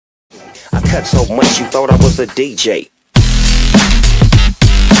cut so much you thought I was a DJ.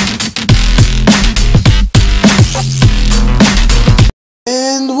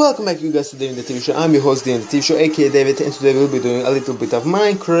 And welcome back, you guys, to D.V.M the TV show. I'm your host, D.V.M the TV show, aka David, and today we'll be doing a little bit of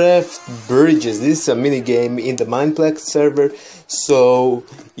Minecraft Bridges. This is a mini game in the Mineplex server, so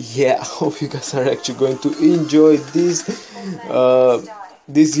yeah, I hope you guys are actually going to enjoy this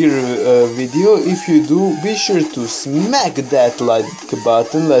video. If you do, be sure to smack that like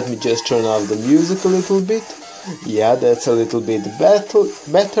button. Let me just turn off the music a little bit. Yeah, that's a little bit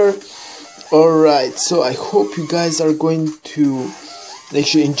better. Alright, so I hope you guys are going to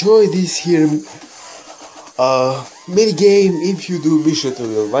actually enjoy this here mini game. If you do, be sure to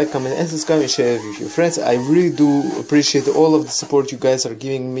like, comment, and subscribe, and share it with your friends. I really do appreciate all of the support you guys are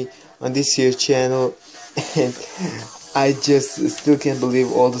giving me on this here channel, and I just still can't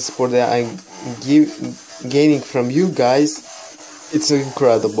believe all the support that I'm gaining from you guys. It's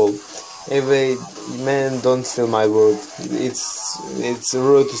incredible. Anyway, man, don't steal my wood. It's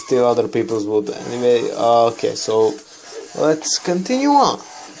rude to steal other people's wood. Anyway, okay, so let's continue on.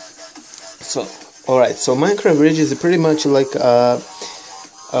 So, alright, so Minecraft Bridges is pretty much like 4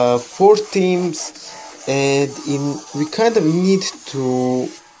 teams, and we kind of need to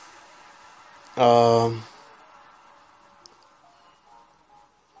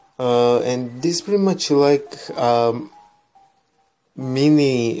and this is pretty much like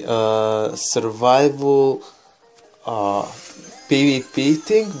mini survival PvP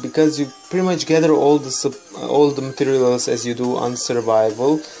thing, because you pretty much gather all the materials as you do on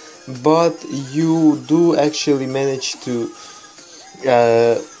survival, but you do actually manage to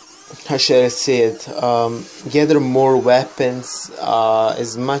how should I say it, gather more weapons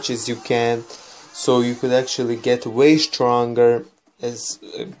as much as you can, so you could actually get way stronger, as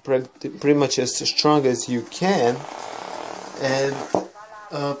pretty much as strong as you can, and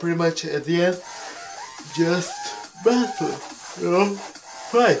pretty much at the end just battle,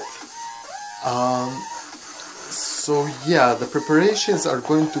 fight. So yeah, the preparations are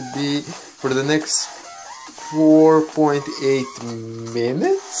going to be for the next 4.8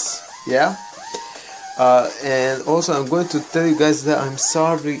 minutes. Yeah. And also I'm going to tell you guys that I'm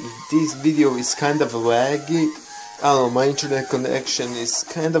sorry if this video is kind of laggy. I don't know, my internet connection is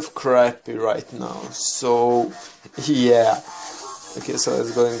kind of crappy right now, so yeah. Okay, so let's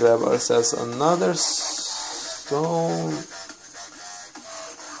go and grab ourselves another stone.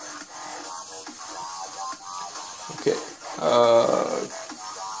 Okay.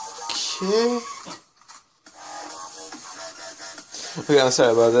 Okay, I'm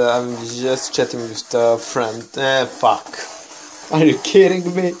sorry about that. I'm just chatting with a friend. Fuck. Are you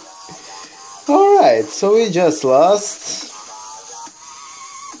kidding me? Alright, so we just lost.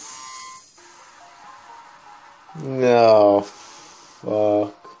 No,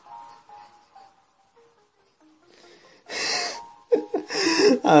 fuck.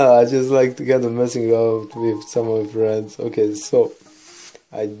 I just like to get messing out with some of my friends. Okay, so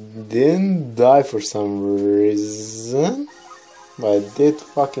I didn't die for some reason, but I did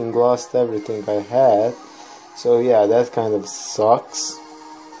fucking lost everything I had. So yeah, that kind of sucks.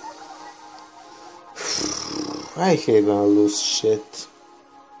 I hate when I lose shit.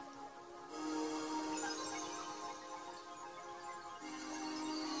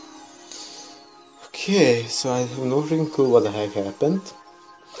 Okay, so I have no freaking clue what the heck happened.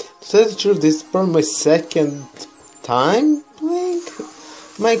 To tell the truth, this is probably my second time playing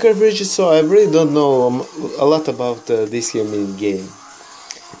Minecraft Bridges, so I really don't know a lot about this here mini game.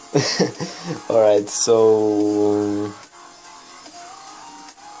 Alright, so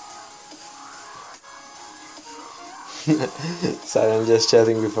sorry, I'm just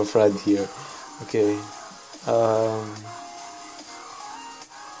chatting with a friend here. Okay.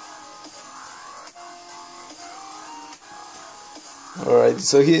 Alright,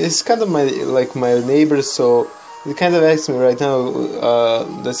 so he is kind of my neighbor, so he kind of asked me right now,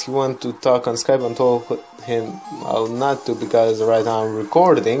 does he want to talk on Skype? I told him not to, because right now I'm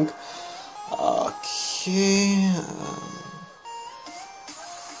recording. Okay.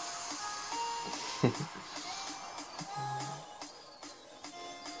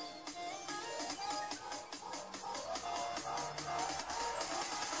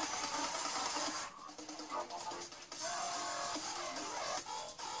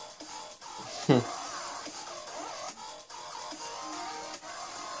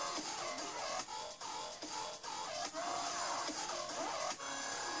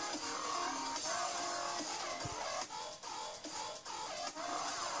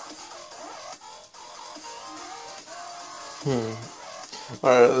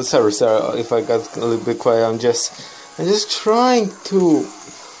 Sorry if I got a little bit quiet. I'm just trying to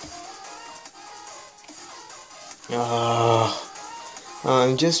I'm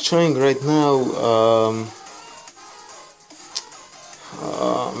just trying right now.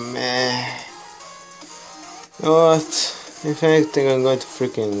 Oh man. You know what? If anything, I'm going to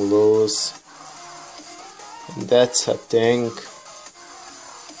freaking lose. And that's a thing.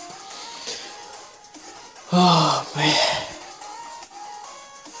 Oh man.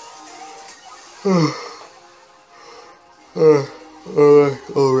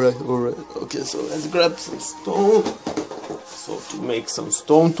 Alright. Okay, so let's grab some stone. So to make some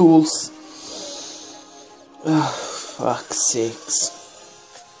stone tools. Fuck's sakes.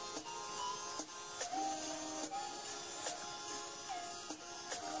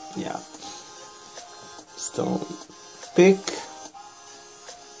 Yeah. Stone pick.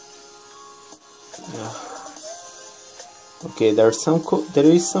 Yeah. Okay, there is some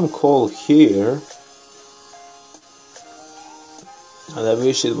coal here. And I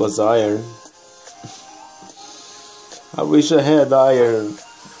wish it was iron. I wish I had iron.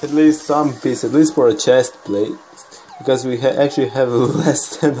 At least some piece, at least for a chest plate. Because we actually have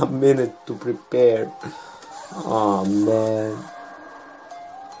less than a minute to prepare. Oh man.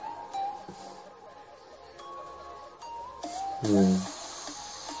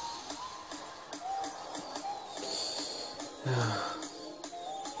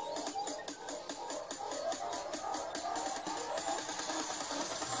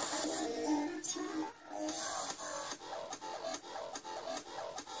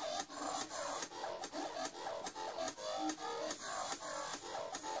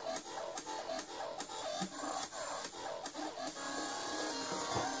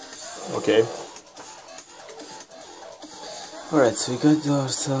 Okay. Alright, so we got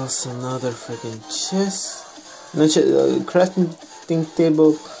ourselves another freaking chest. No, crafting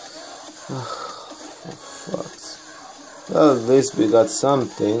table. Oh, for fuck's. Well, at least we got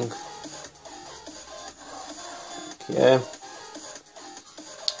something. Okay.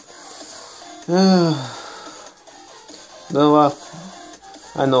 No,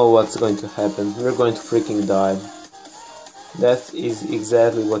 I know what's going to happen. We're going to freaking die. That is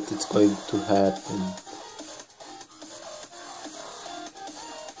exactly what it's going to happen.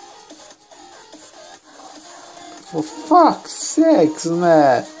 For fuck's sakes,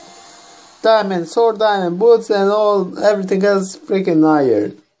 man! Diamond, sword, diamond, boots, and everything else freaking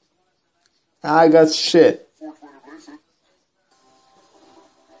iron. I got shit.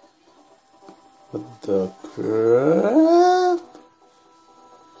 What the crap?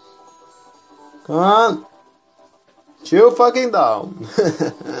 Come on! Chill fucking down.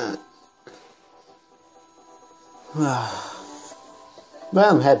 But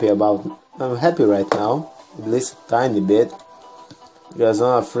I'm happy right now. At least a tiny bit. Because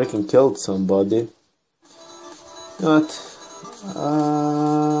I freaking killed somebody. You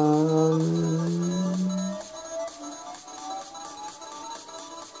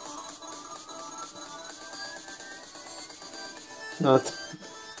know what?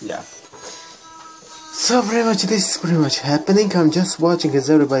 Yeah. So pretty much this is pretty much happening. I'm just watching as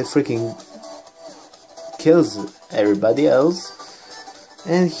everybody freaking kills everybody else.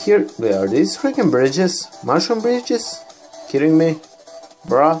 And here we are, these freaking bridges, mushroom bridges, kidding me,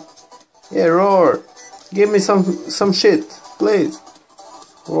 bruh? Yeah, Roar, give me some shit, please.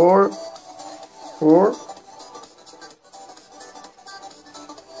 Roar.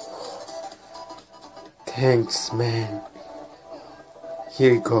 Thanks, man.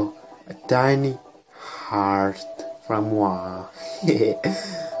 Here you go, a tiny heart from moi.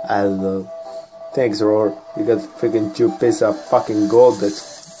 I love. Thanks, Roar. You got freaking 2 pieces of fucking gold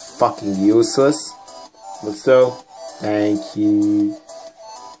that's fucking useless. But still, thank you.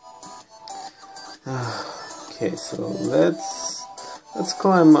 Okay, so let's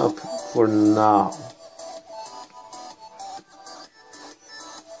climb up for now.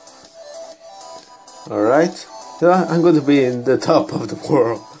 Alright. So I'm going to be in the top of the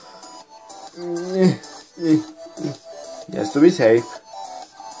world. Just to be safe.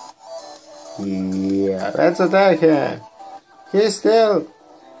 Yeah, let's attack him. He's still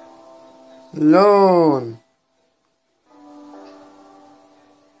alone.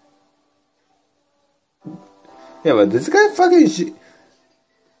 Yeah, but this guy fucking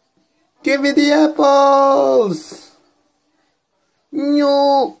give me the apples.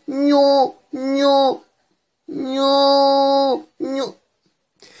 No.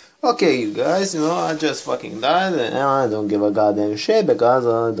 Okay, you guys, I just fucking died and I don't give a goddamn shit because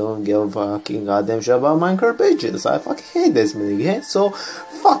I don't give a fucking goddamn shit about Minecraft pages. I fucking hate this minigame, so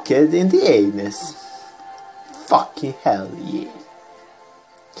fuck it in the anus. Fucking hell yeah.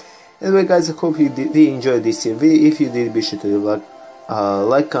 Anyway guys, I hope you did enjoy this video. If you did, be sure to leave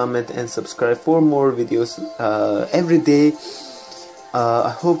like, comment and subscribe for more videos every day. I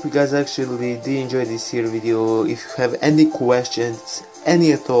hope you guys actually did enjoy this here video. If you have any questions,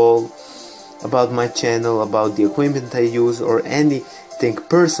 any at all, about my channel, about the equipment I use, or anything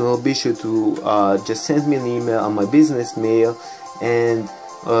personal, be sure to just send me an email on my business mail. And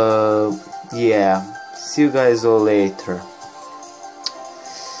yeah, see you guys all later,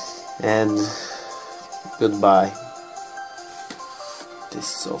 and goodbye. This is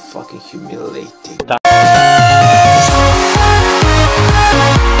so fucking humiliating.